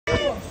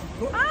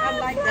I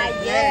like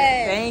that.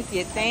 Yes. Thank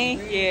you,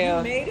 thank you.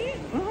 You made it?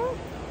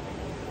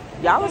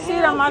 Y'all will see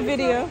it on my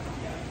video.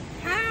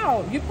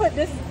 How? You put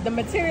this, the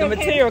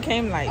material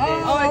came like this.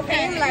 Oh, it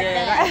came like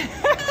that.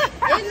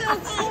 It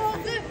looks so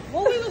good.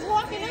 When we was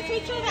walking up to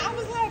each other, I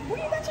was like,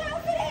 where you got your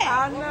outfit at?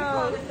 I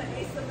know. It's an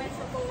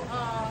asymmetrical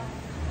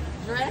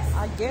dress.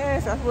 I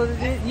guess that's what it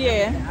is.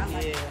 Yeah.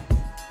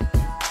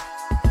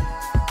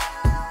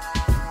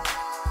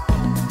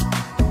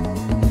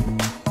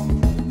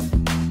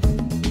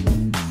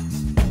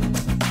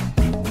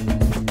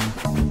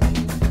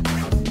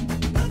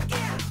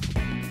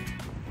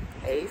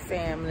 Hey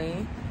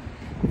family,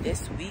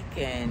 this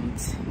weekend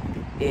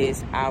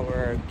is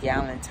our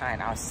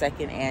Galentine, our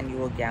second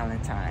annual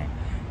Galentine.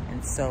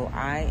 And so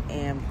I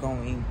am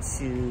going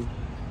to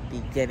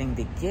be getting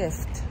the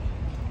gift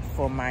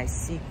for my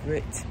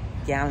secret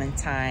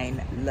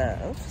Galentine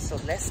love. So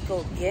let's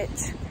go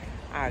get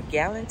our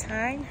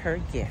Galentine her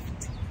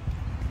gift.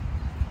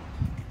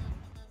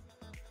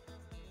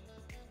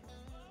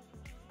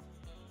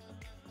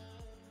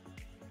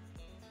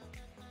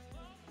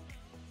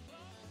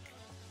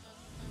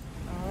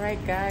 All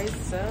right guys,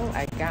 so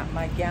I got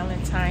my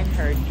Galentine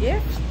her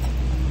gift.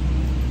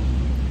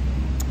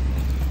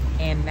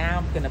 And now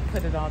I'm gonna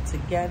put it all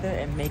together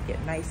and make it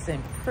nice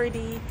and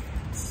pretty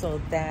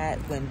so that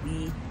when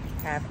we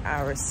have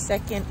our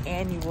second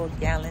annual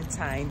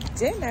Galentine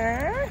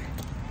dinner,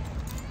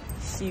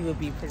 she will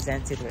be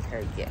presented with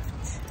her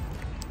gift.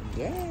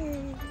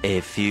 Yay!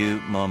 A few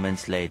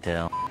moments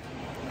later. All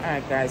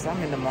right guys,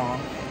 I'm in the mall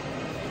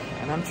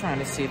and I'm trying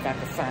to see if I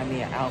can find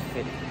me an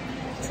outfit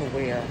to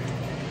wear.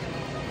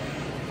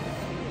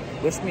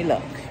 Wish me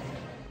luck.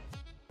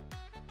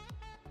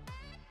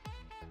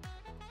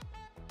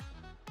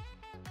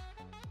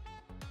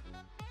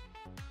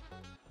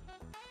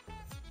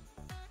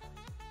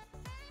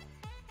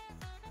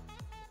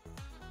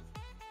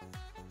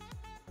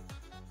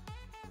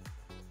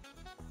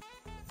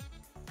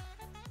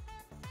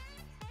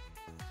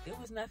 There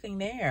was nothing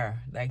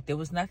there. Like, there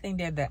was nothing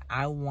there that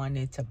I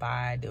wanted to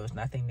buy. There was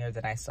nothing there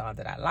that I saw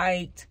that I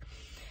liked.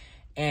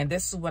 And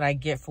this is what I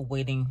get for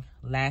waiting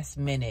last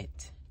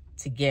minute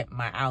to get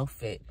my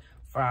outfit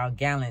for our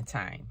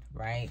Galentine,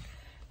 right?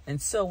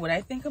 And so what I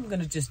think I'm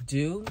going to just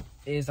do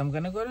is I'm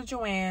going to go to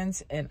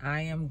Joann's and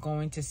I am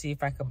going to see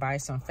if I could buy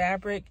some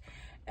fabric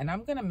and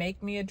I'm going to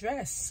make me a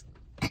dress.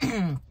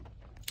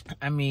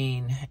 I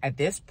mean, at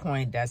this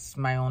point, that's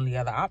my only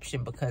other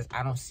option because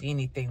I don't see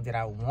anything that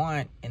I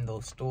want in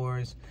those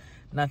stores.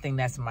 Nothing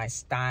that's my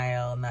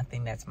style,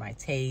 nothing that's my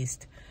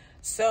taste.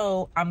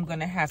 So I'm going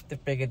to have to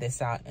figure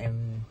this out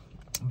and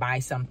buy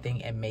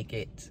something and make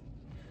it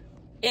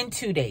in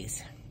 2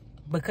 days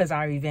because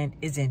our event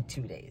is in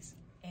 2 days.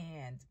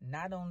 And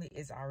not only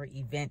is our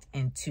event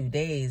in 2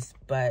 days,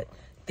 but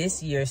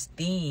this year's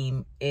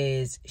theme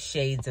is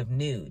Shades of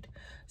Nude.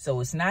 So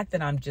it's not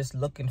that I'm just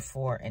looking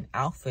for an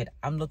outfit.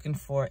 I'm looking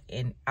for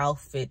an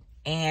outfit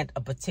and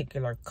a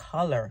particular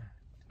color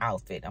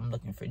outfit. I'm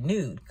looking for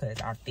nude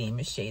because our theme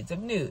is Shades of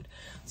Nude.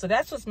 So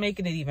that's what's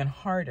making it even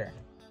harder.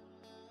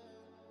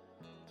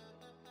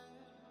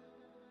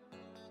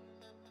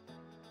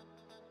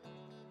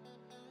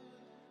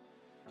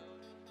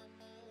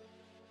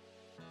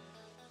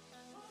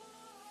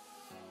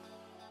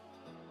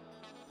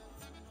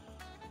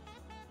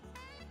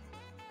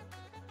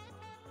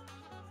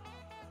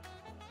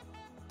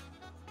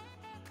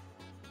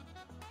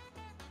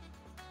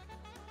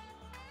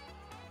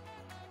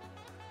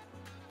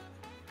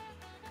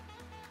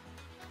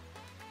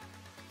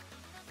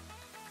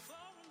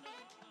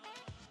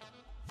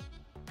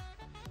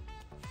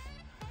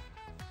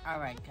 All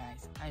right,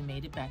 guys, I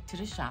made it back to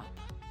the shop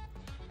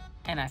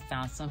and I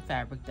found some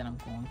fabric that I'm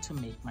going to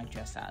make my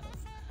dress out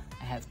of.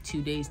 I have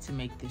 2 days to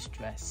make this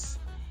dress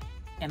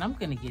and I'm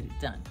gonna get it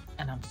done.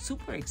 And I'm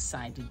super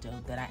excited though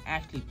that I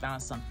actually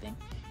found something.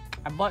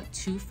 I bought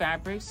 2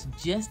 fabrics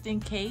just in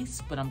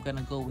case, but I'm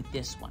gonna go with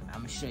this one.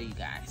 I'm gonna show you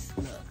guys,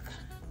 look.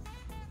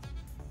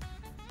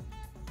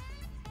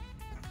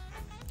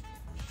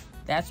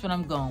 That's what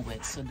I'm going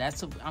with. So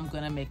that's what I'm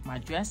gonna make my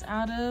dress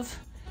out of.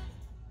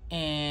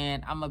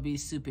 And I'm gonna be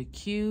super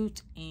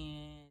cute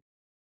and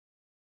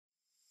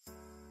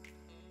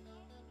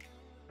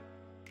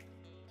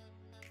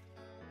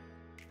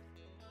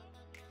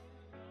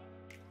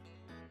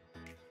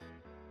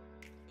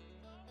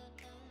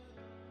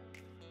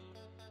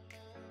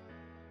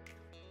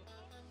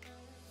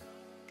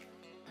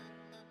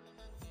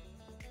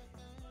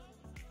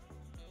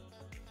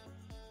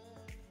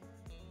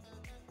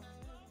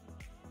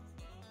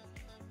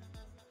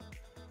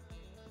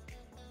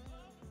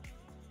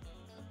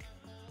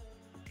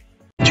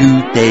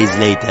 2 days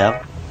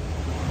later.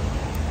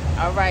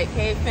 all right,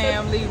 hey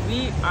family,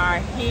 we are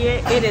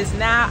here. It is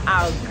now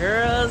our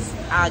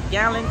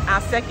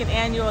second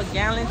annual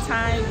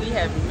Galentine. We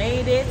have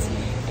made it.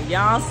 And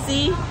y'all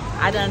see,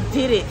 I done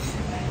did it.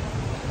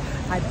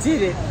 I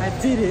did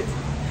it.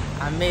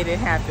 I made it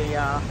happen,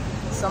 y'all.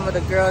 Some of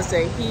the girls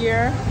are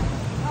here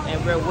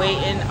and we're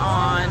waiting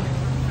on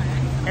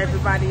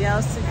everybody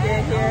else to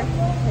get here.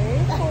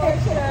 Hey,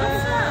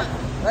 Portia.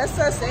 What's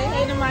up? Say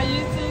hey to my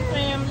YouTube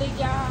family,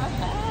 y'all.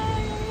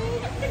 Hey.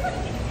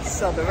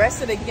 So the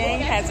rest of the gang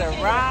has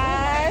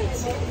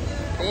arrived.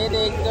 There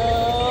they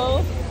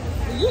go.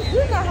 You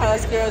know how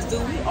us girls do.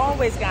 We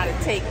always gotta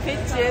take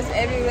pictures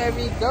everywhere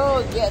we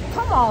go. Yeah,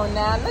 come on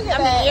now. Look at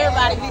that.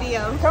 Everybody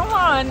video. Come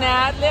on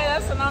now.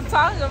 That's what I'm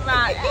talking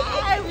about.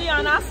 Hey, we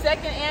on our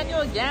second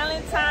annual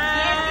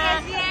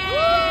Galentine.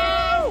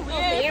 Yes. Woo! We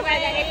Okay,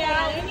 everybody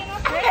got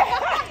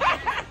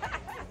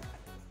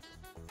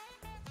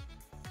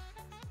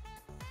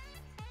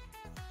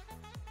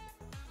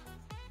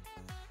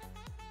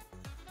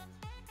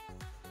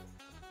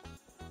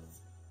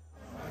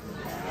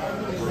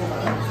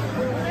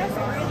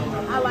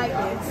I like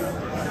this.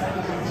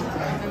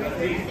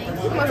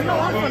 You must know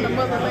I'm from the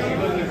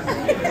motherland.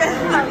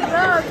 I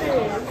love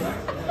this.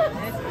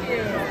 That's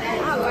cute.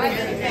 I like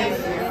it.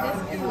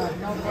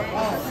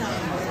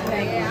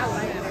 Yeah, I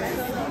like it.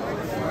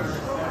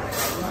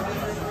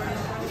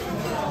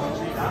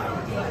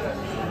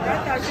 I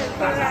thought you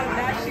put it out of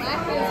that shit.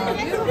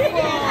 Beautiful.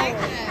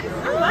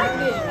 I like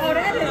it. Oh,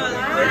 that is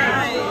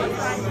nice.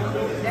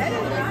 That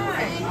is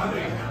nice.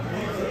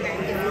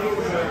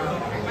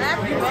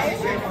 Happy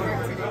birthday.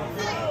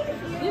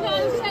 You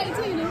gotta say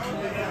Tina.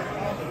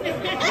 You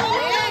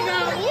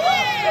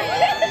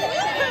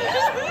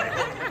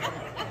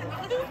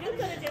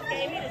could have just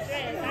gave me the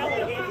dress. I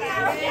would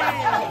have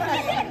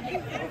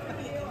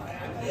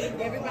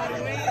everybody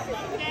wins.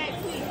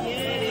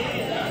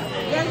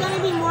 There's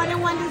gonna be more than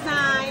one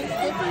design,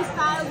 different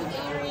styles of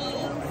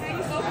earrings.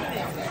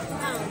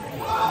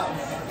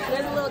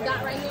 There's a little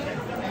dot right here.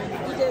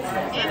 You just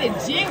And it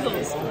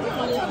jingles.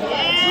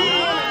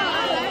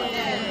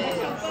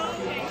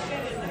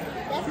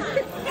 That's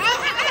mine.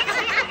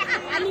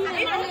 I need it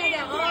in my hand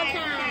at all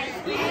times.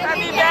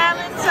 Happy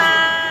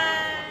Valentine.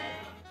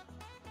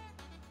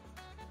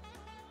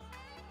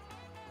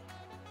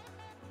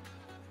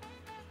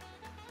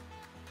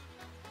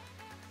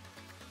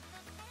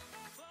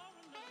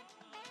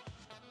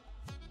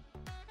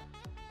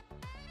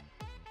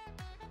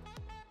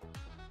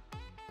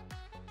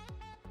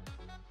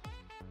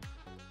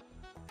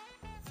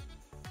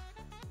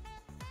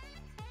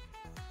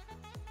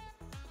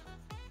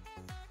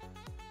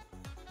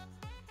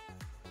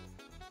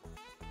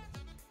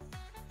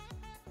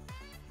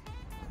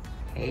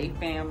 Hey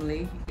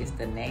family, it's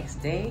the next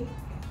day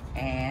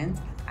and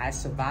I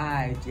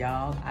survived,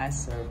 y'all. I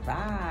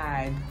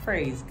survived.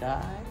 Praise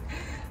God.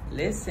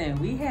 Listen,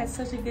 we had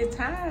such a good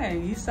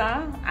time. You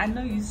saw? I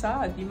know you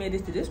saw. If you made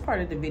it to this part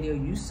of the video,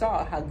 you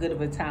saw how good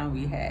of a time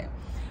we had.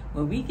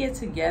 When we get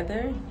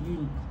together,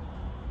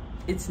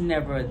 it's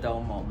never a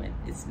dull moment.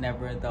 It's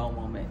never a dull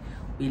moment.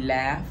 We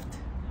laughed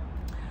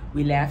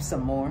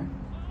some more,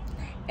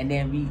 and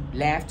then we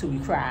laughed till we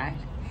cried.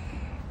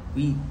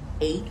 We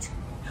ate.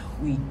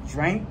 We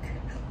drank,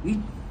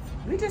 we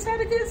just had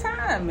a good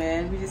time,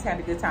 man. We just had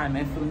a good time.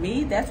 And for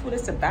me, that's what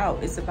it's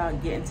about. It's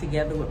about getting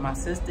together with my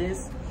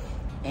sisters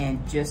and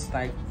just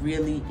like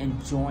really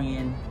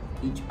enjoying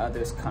each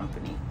other's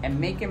company and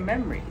making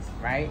memories,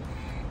 right?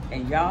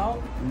 And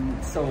y'all,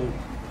 so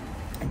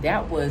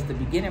that was the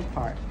beginning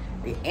part.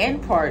 The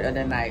end part of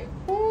the night,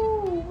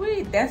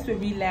 that's where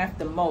we laughed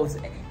the most.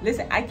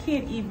 Listen, I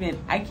can't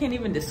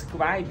even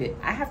describe it.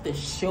 I have to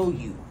show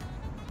you.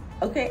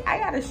 Okay, I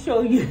gotta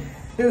show you.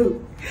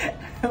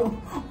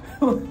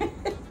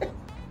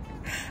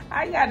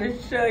 I gotta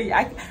show you.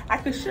 I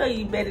could show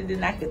you better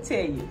than I could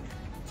tell you.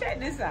 Check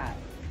this out.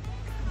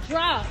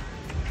 Drop.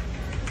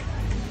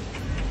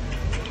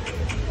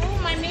 Oh,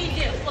 my knee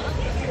just fucked.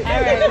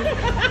 All right.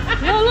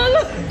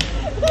 Look.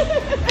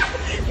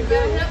 You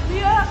better help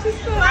me up. She's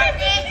so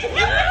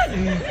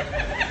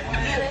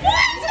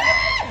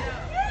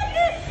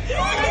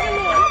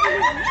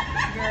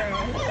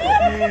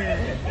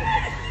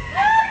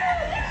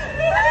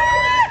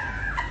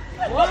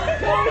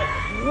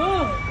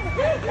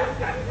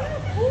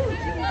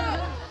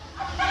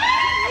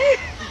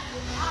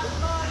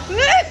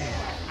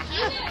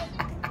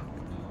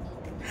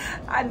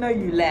I know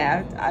you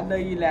laughed. I know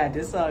you laughed.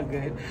 It's all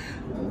good.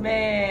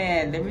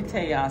 Man, let me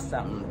tell y'all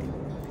something.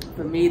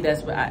 For me,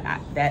 that's what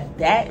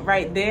that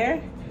right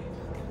there,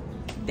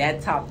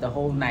 that topped the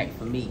whole night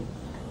for me.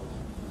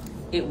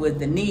 It was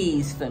the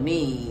knees for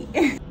me.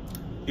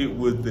 It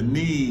was the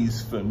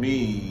knees for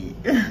me.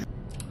 It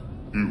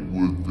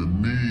was the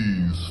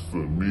knees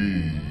for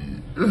me.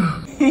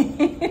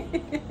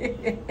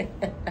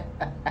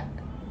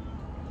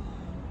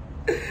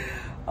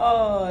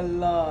 Oh,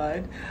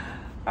 Lord.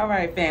 All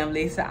right,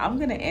 family. So I'm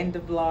going to end the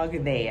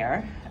vlog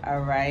there. All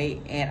right.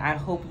 And I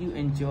hope you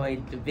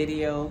enjoyed the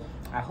video.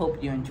 I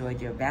hope you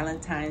enjoyed your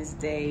Valentine's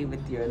Day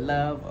with your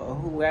love or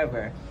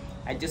whoever.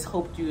 I just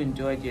hope you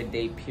enjoyed your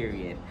day,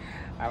 period.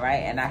 All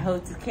right. And I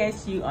hope to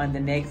catch you on the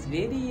next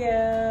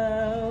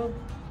video.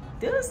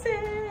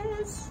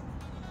 Deuces.